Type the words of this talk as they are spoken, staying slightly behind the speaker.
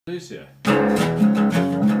Lucia.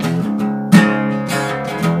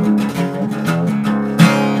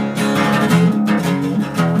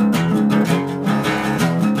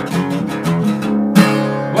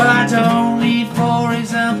 Well, I don't need 4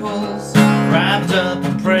 examples wrapped up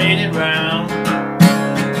and paraded round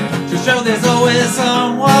to show there's always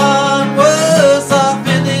someone worse off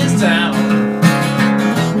in this town.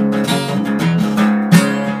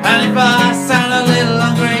 And if I sound a little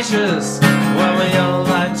ungracious, well, we all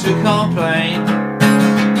like to complain.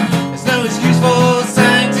 There's no excuse for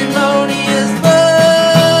sanctimonious words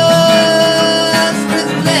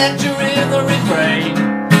with a lecture in the refrain,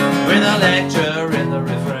 with a lecture in the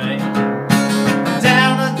refrain.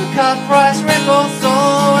 Down at the cut price record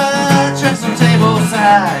store where the trestle table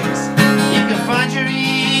sags, you can find your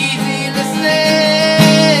easy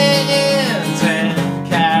listening in 10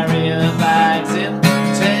 carrier bags, in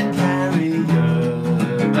 10 carrier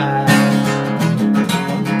bags.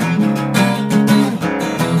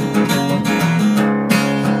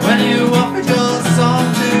 When you offered your song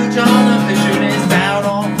to John the Fisher, is down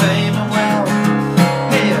on fame and wealth.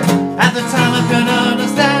 Here, at the time I couldn't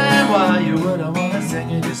understand why you wouldn't want to sing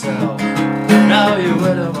it yourself. No, you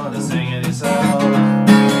wouldn't want to sing it yourself.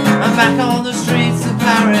 And back on the streets of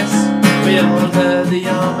Paris, we all heard the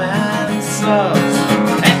young man's slugs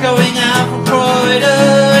echoing out from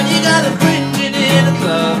Croydon. You got the cringing in the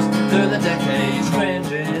clubs through the decades,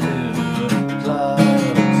 cringing in the clubs.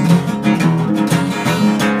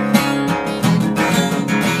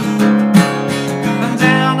 And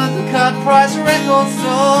down at the cut price record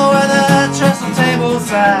store where the trestle table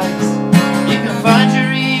sags, you can find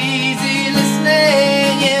your easy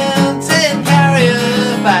listening in 10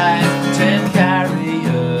 carrier bags, 10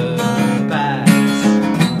 carrier bags.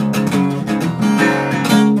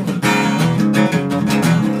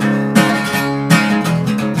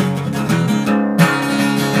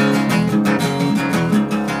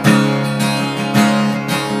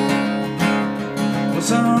 Well,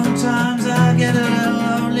 sometimes I get a little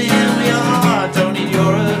lonely and we are, don't need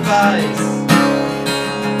your advice.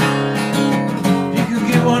 You could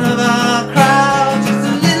give one of our crowd just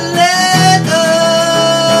a little leg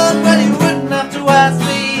up, but you wouldn't have to ask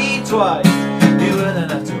me twice. You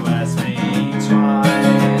wouldn't have to ask me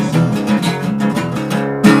twice.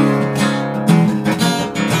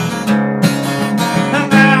 And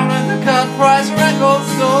down at the cut price record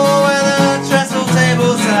store where the trestle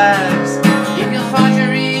table sags, you can find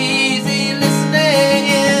your easy listening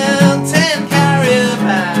in 10 carrier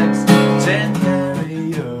bags, 10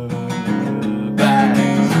 carrier bags.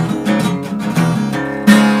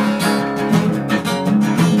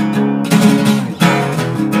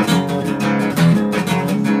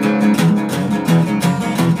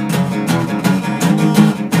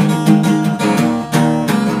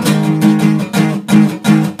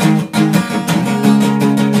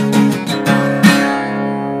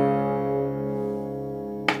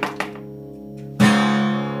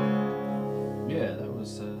 Yeah, that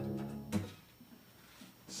was a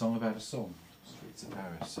song about a song. Streets of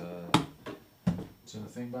Paris. Turn the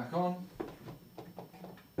thing back on.